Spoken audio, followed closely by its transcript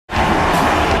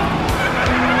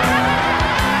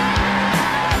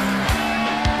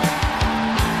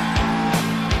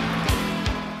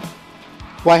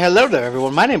Why hello there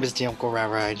everyone, my name is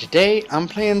TheUncleRyRy. Today I'm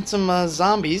playing some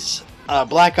zombies,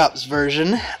 Black Ops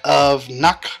version of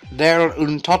Nacht der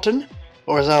Untoten,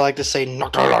 or as I like to say,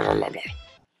 Nacht der Untoten.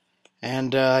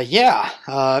 And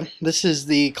this is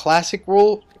the classic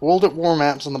World at War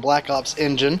maps on the Black Ops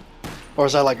engine, or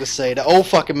as I like to say, the old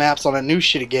fucking maps on a new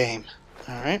shitty game.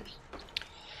 Alright?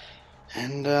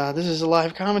 And this is a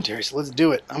live commentary, so let's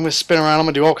do it. I'm going to spin around, I'm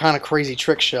going to do all kind of crazy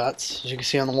trick shots. As you can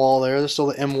see on the wall there's still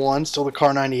the M1, still the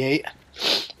Car 98.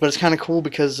 But it's kind of cool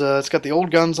because it's got the old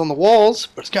guns on the walls,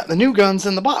 but it's got the new guns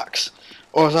in the box.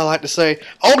 Or as I like to say,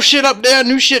 old shit up there,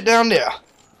 new shit down there.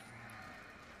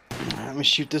 Alright, let me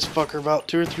shoot this fucker about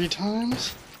 2 or 3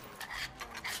 times.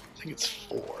 I think it's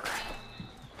 4.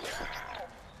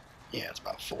 Yeah, it's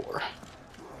about 4.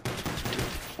 2,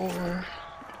 4.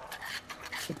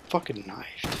 Fucking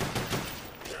knifed.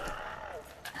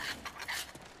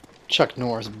 Chuck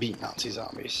Norris beat Nazi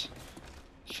zombies.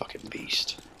 Fucking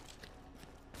beast.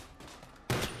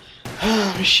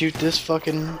 Let me shoot this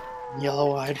fucking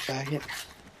yellow-eyed faggot.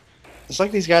 It's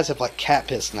like these guys have like cat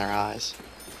piss in their eyes.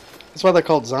 That's why they're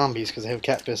called zombies, because they have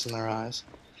cat piss in their eyes.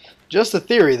 Just a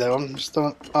theory though, I'm just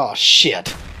throwing... Oh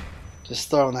shit! Just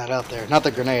throwing that out there. Not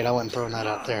the grenade, I wasn't throwing that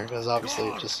out there, because obviously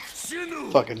it just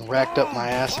fucking racked up my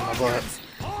ass and my butt.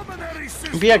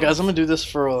 But yeah guys, I'm gonna do this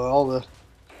for all the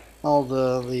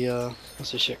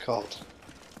what's this shit called?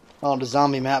 All the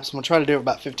zombie maps. I'm gonna try to do it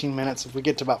about 15 minutes. If we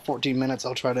get to about 14 minutes,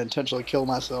 I'll try to intentionally kill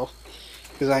myself.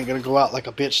 Because I ain't gonna go out like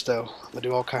a bitch though. I'm gonna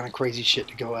do all kind of crazy shit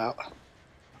to go out.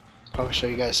 Probably show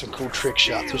you guys some cool trick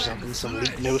shots or something. Some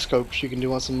elite no scopes you can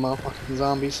do on some motherfucking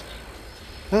zombies.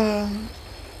 Let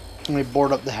me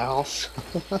board up the house.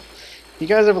 You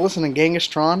guys ever listen to Genghis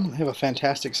Tron? They have a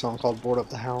fantastic song called Board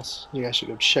Up the House. You guys should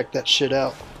go check that shit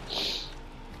out.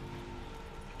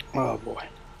 Oh boy.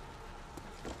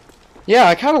 Yeah,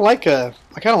 I kinda like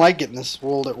getting this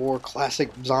World at War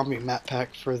classic zombie map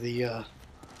pack for the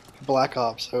Black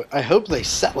Ops. So I hope they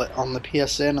sell it on the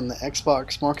PSN and the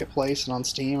Xbox Marketplace and on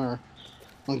Steam or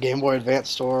on Game Boy Advance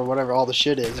Store or whatever all the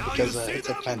shit is, because it's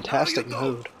a fantastic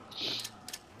mode.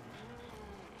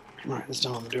 Alright, this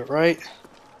time I'm gonna do it right.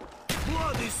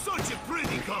 Blood is such a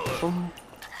pretty color.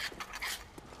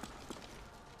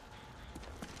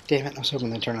 Damn it, I was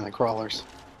hoping they'd turn on the crawlers.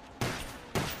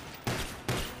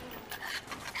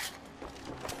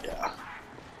 Yeah.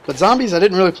 But zombies I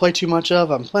didn't really play too much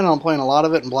of. I'm planning on playing a lot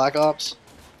of it in Black Ops.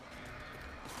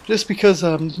 Just because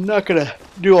I'm not going to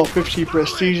do all 15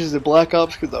 prestiges in Black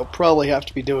Ops, because I'll probably have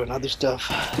to be doing other stuff.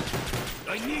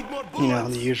 You know,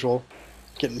 the usual.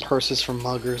 Getting purses from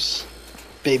muggers.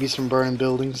 Babies from burning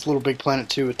buildings, Little Big Planet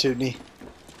 2 with Tootney.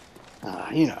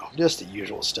 You know, just the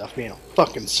usual stuff, being a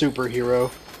fucking superhero.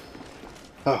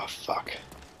 Oh, fuck.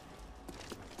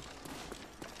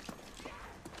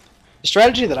 The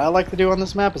strategy that I like to do on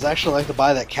this map is actually like to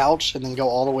buy that couch and then go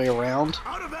all the way around.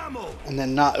 And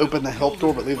then not open the help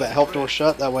door, but leave that help door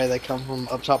shut. That way they come from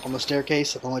up top on the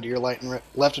staircase, and only to your left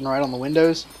and right on the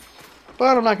windows.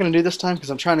 But I'm not going to do this time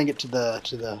because I'm trying to get to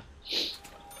the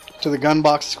gun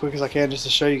box as quick as I can, just to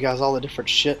show you guys all the different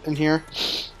shit in here.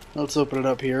 Let's open it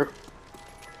up here.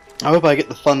 I hope I get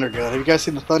the thunder gun. Have you guys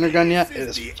seen the thunder gun yet? It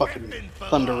is fucking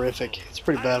thunderific. It's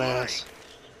pretty badass.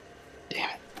 Damn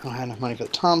it. I don't have enough money for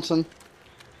the Thompson.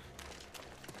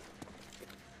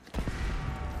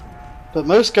 But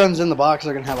most guns in the box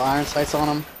are going to have iron sights on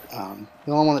them.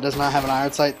 The only one that does not have an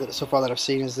iron sight that so far that I've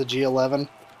seen is the G11.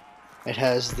 It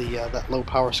has the that low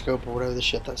power scope or whatever the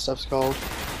shit that stuff's called.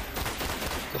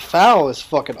 The FAL is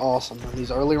fucking awesome in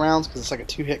these early rounds because it's like a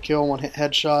 2-hit kill, 1-hit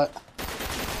headshot.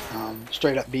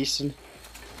 Straight up beasting.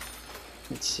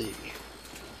 Let's see.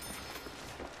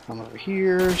 Come over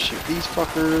here, shoot these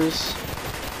fuckers.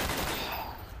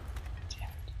 Damn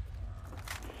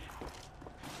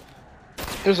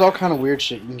it. There's all kind of weird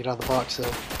shit you can get out of the box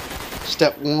though.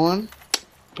 Step 1,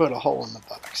 put a hole in the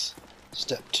box.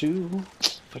 Step 2,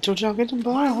 put your junk in the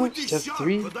box. Step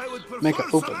 3, make it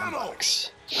open the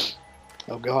box.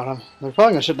 Oh god, they're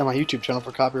probably gonna shut down my YouTube channel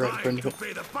for copyright infringement.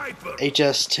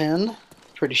 HS-10,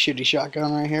 pretty shitty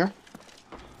shotgun right here.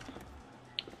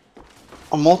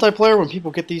 On multiplayer, when people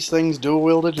get these things dual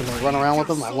wielded and they run around with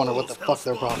them, I wonder what the fuck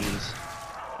their problem is.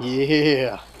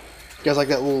 Yeah, you guys like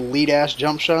that little lead ass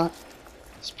jump shot?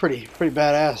 It's pretty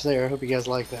badass there. I hope you guys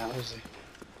like that.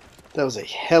 That was a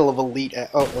hell of a lead.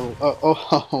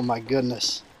 Oh my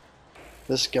goodness,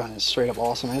 this gun is straight up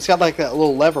awesome. And it's got like that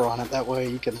little lever on it. That way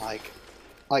you can like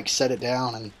set it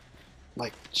down and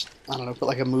like, I don't know, put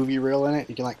like a movie reel in it.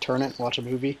 You can like turn it and watch a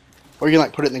movie, or you can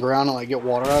like put it in the ground and like get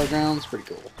water out of the ground. It's pretty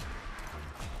cool.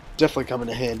 Definitely coming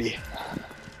in handy.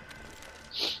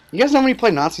 You guys know when you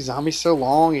play Nazi Zombies so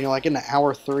long, you're like in the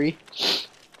hour 3,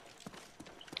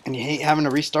 and you hate having to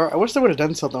restart. I wish they would have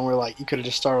done something where like you could have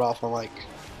just started off on like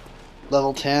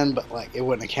level 10, but like it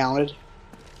wouldn't have counted.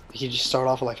 You just start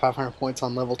off with like 500 points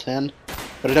on level 10,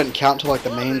 but it doesn't count to like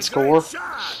the main score.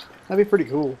 That'd be pretty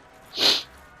cool.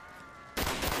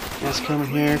 Let's come in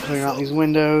here, clear out these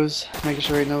windows, making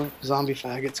sure ain't no zombie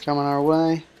faggots coming our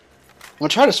way. I'm gonna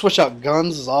try to switch out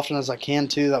guns as often as I can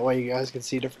too, that way you guys can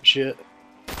see different shit.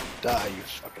 Die, you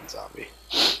fucking zombie.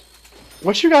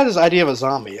 What's your guys' idea of a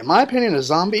zombie? In my opinion, a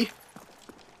zombie,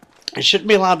 it shouldn't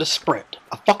be allowed to sprint.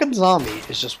 A fucking zombie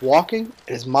is just walking,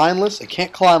 it is mindless, it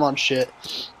can't climb on shit,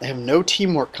 they have no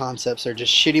teamwork concepts, they're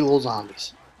just shitty little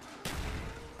zombies.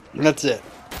 And that's it.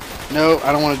 No,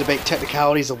 I don't want to debate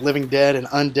technicalities of living dead and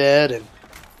undead and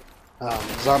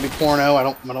zombie porno. I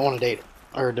don't want to date it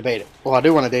or debate it. Well, I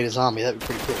do want to date a zombie. That'd be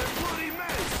pretty cool.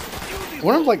 I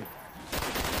wonder if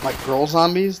like girl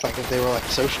zombies, like if they were like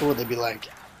social, they'd be like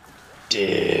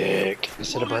dick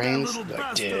instead of brains.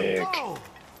 Like dick.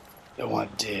 Don't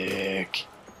want dick.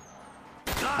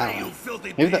 I don't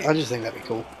know. Maybe that, I just think that'd be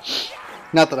cool.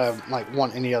 Not that I like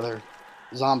want any other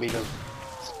zombie to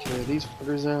clear these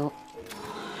fuckers out.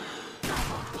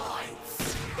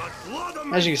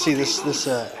 As you can see, this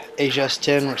HS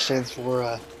 10, which stands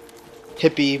for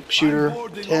Hippie Shooter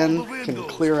 10, can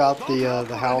clear out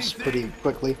the house pretty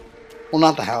quickly. Well,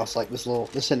 not the house, like this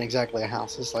isn't exactly a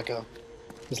house. It's like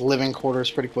this living quarters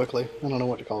pretty quickly. I don't know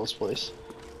what to call this place.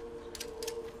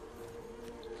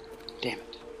 Damn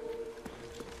it.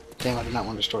 Damn, I did not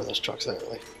want to destroy those trucks that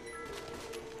early.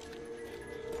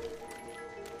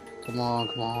 Come on,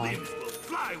 come on.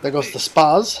 There goes the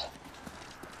spas.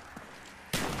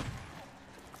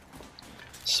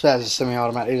 Spaz is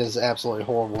semi-automatic. It is absolutely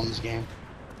horrible in this game.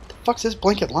 The fuck's this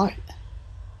blinking light?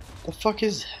 The fuck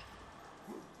is it?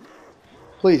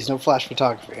 Please, no flash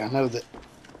photography. I know that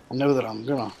I'm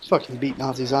gonna fucking beat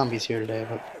Nazi zombies here today,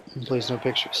 but please, no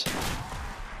pictures.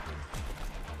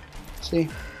 See,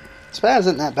 Spaz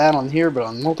isn't that bad on here, but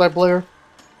on multiplayer,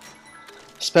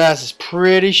 Spaz is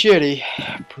pretty shitty.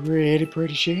 Pretty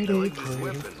shitty.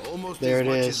 There it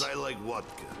is. The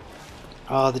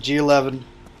G11.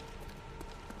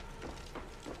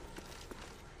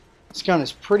 This gun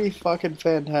is pretty fucking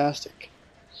fantastic.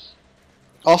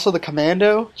 Also, the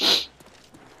Commando,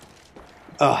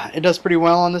 it does pretty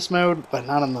well on this mode, but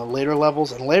not on the later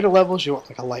levels. In later levels, you want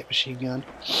like a light machine gun,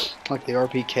 like the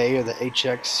RPK or the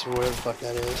HX or whatever the fuck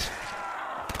that is.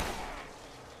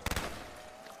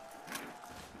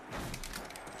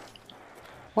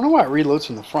 I wonder why it reloads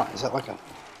from the front. Is that like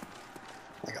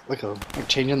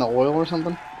changing the oil or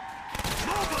something?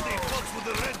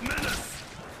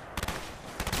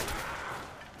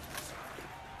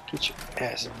 Get your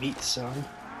ass beat, son.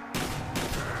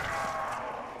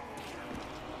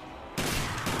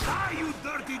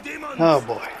 Oh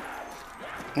boy.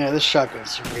 Yeah, this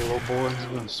shotgun's real boring.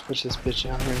 I'm gonna switch this bitch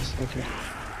out here. Okay.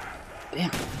 Damn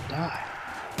it, die.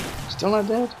 Still not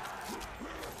dead?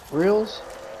 Reels?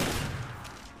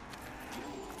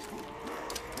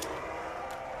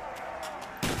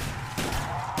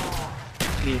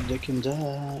 Eat a dick and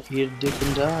die. Eat a dick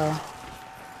and die.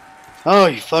 Oh,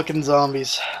 you fucking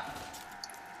zombies.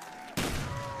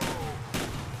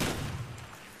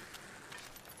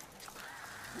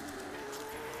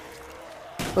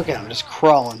 Look at him, just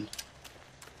crawling.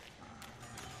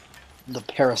 The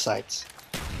parasites.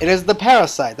 It is the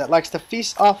parasite that likes to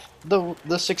feast off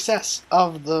the success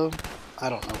of the... I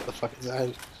don't know what the fuck it's...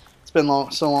 It's been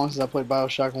so long since I played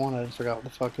Bioshock 1, I forgot what the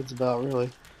fuck it's about,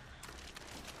 really.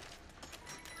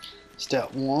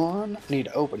 Step 1, I need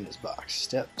to open this box.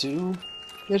 Step 2,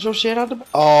 get your shit out the...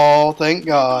 Oh, thank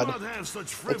God.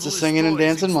 It's a singing and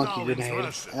dancing monkey grenade.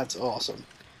 That's awesome.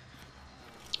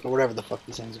 Or whatever the fuck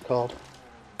these things are called.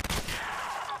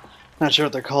 Not sure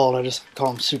what they're called, I just call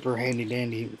them super handy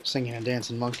dandy singing and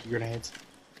dancing monkey grenades.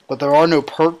 But there are no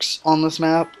perks on this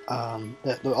map.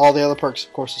 All the other perks,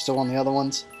 of course, are still on the other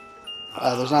ones.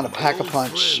 There's not a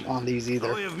pack-a-punch on these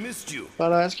either.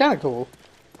 But it's kind of cool.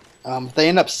 If they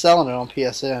end up selling it on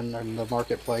PSN or in the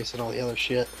marketplace and all the other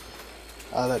shit,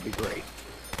 that'd be great.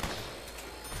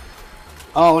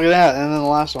 Oh, look at that. And then the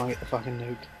last one, I get the fucking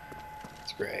nuke.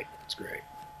 It's great. It's great.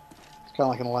 It's kind of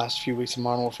like in the last few weeks of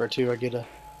Modern Warfare 2, I get a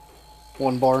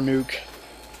 1-bar nuke.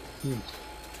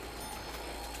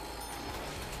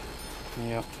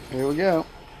 Yep, here we go.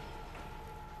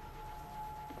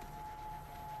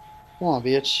 Come on,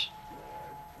 bitch.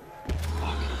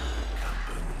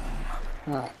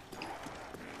 Alright.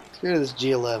 Let's get rid of this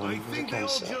G11. It kind of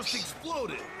sucks. I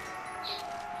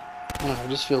don't know, it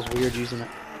just feels weird using it.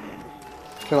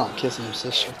 Kind of like kissing your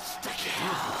sister.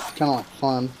 Kind of like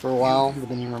fun for a while, but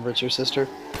then you remember it's your sister.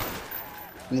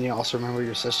 And then you also remember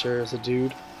your sister as a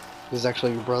dude. This is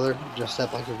actually your brother, dressed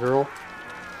up like a girl.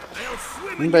 They'll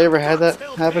swim in Anybody your ever had that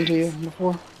blood, happen to you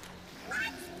before?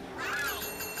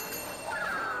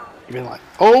 You've been like,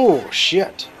 oh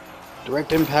shit!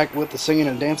 Direct impact with the singing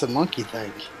and dancing monkey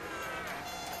thing.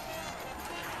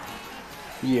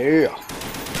 Yeah.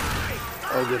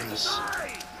 Oh goodness.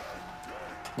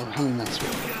 Well, how many minutes?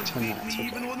 10 minutes. Okay.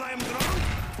 Even when I am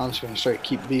drunk? I'm just gonna straight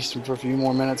keep beasting for a few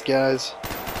more minutes, guys.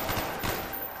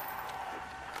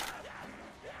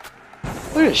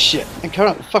 Look at this shit. And cut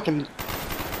out fucking.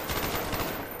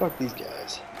 Fuck these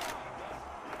guys.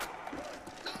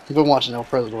 I've been watching El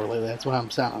Presidor lately. That's what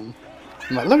I'm sounding.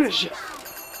 I'm like, look at this shit.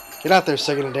 Get out there,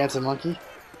 singing and dancing monkey.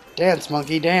 Dance,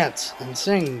 monkey, dance. And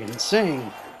sing, and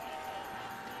sing.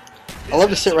 I love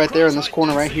to sit right there in this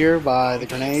corner right here by the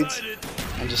grenades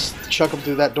and just chuck them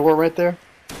through that door right there.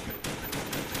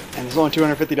 And it's only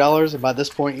 $250, and by this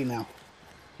point, you know,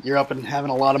 you're up and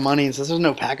having a lot of money. And since there's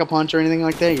no pack-a-punch or anything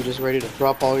like that, you're just ready to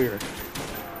drop all your,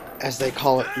 as they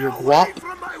call it, your guap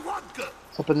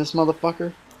up in this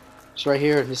motherfucker. Just right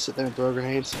here and just sit there and throw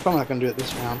grenades. Probably not going to do it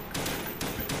this round.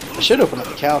 I should open up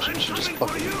the couch and I should just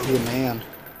fucking be a man.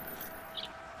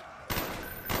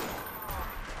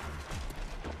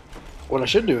 What I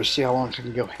should do is see how long I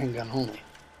can go handgun only.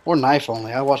 Or knife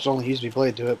only. I watched only Used to Be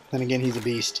Played do it. But then again, he's a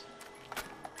beast.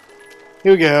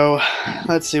 Here we go.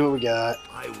 Let's see what we got.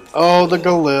 Oh, the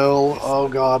Galil. Oh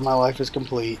god, my life is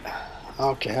complete.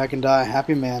 Okay, I can die a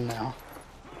happy man now.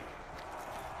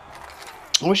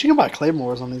 I wish you could buy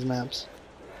claymores on these maps.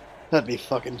 That'd be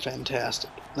fucking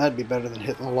fantastic. That'd be better than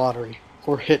hitting the lottery.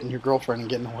 Or hitting your girlfriend and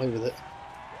getting away with it.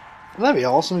 Wouldn't that be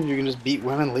awesome if you can just beat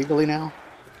women legally now?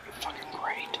 It'd be fucking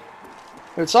great.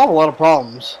 It would solve a lot of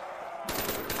problems.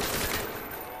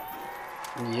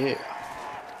 Yeah.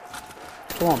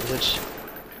 Come on, bitch.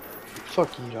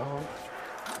 Fuck you, dog.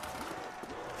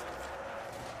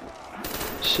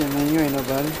 Shit, man, you ain't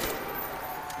nobody.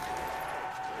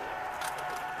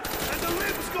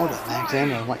 Oh, that max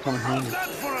ammo might come in handy.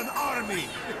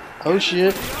 Oh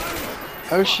shit.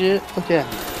 Oh shit. Look at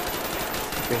me.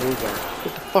 Okay, here we go.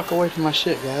 Get the fuck away from my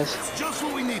shit, guys. Just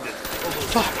what we needed.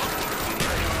 Fuck.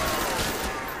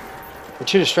 We're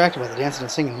too distracted by the dancing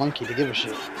and singing monkey to give a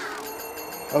shit.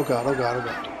 Oh god, oh god, oh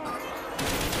god.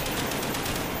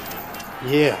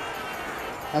 Yeah.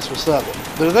 That's what's up.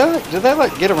 Do they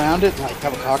like get around it and like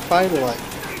have a cockfight, or like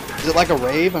is it like a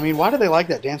rave? I mean, why do they like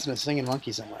that dancing and singing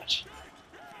monkey so much?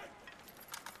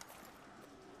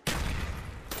 I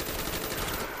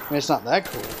mean, it's not that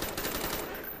cool.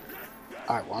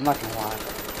 Alright, well, I'm not gonna lie.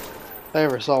 If I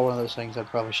ever saw one of those things, I'd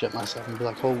probably shit myself and be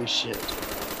like, holy shit.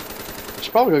 I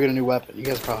should probably go get a new weapon. You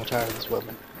guys are probably tired of this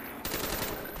weapon.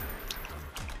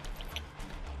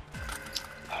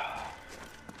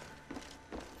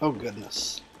 Oh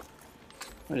goodness.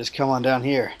 Let me just come on down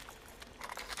here.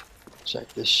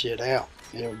 Check this shit out.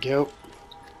 There we go.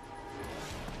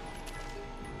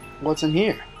 What's in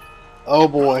here? Oh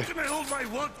boy.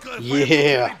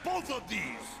 Yeah.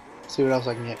 See what else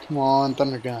I can get. Come on,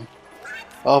 thunder gun.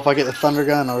 Oh, if I get the thunder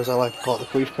gun, or as I like to call it, the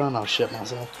queef gun, I'll shit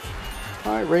myself.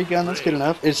 Alright, ray gun, that's good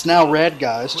enough. It's now red,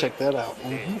 guys. Check that out.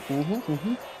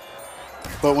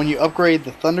 But when you upgrade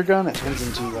the thunder gun, it turns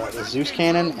into the Zeus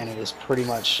cannon, and it is pretty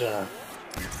much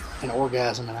an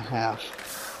orgasm and a half.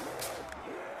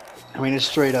 I mean, it's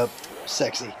straight up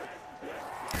sexy.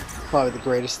 Probably the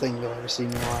greatest thing you'll ever see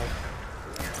in your life.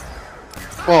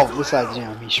 Well, besides, you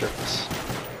know, me shirtless.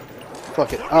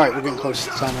 Fuck it. Alright, we're getting close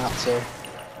to timeout, so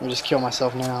let me just kill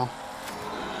myself now.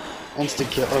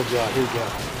 Instant kill. Oh god, here we go.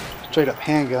 Straight up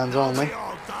handguns only.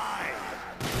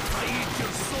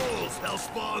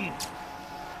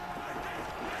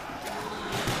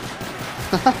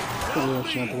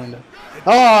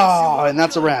 Oh, and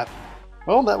that's a wrap.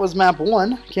 Well, that was map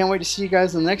 1. Can't wait to see you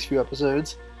guys in the next few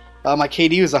episodes. My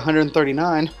KD was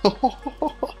 139.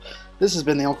 This has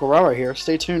been the Uncle Rara here.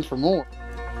 Stay tuned for more.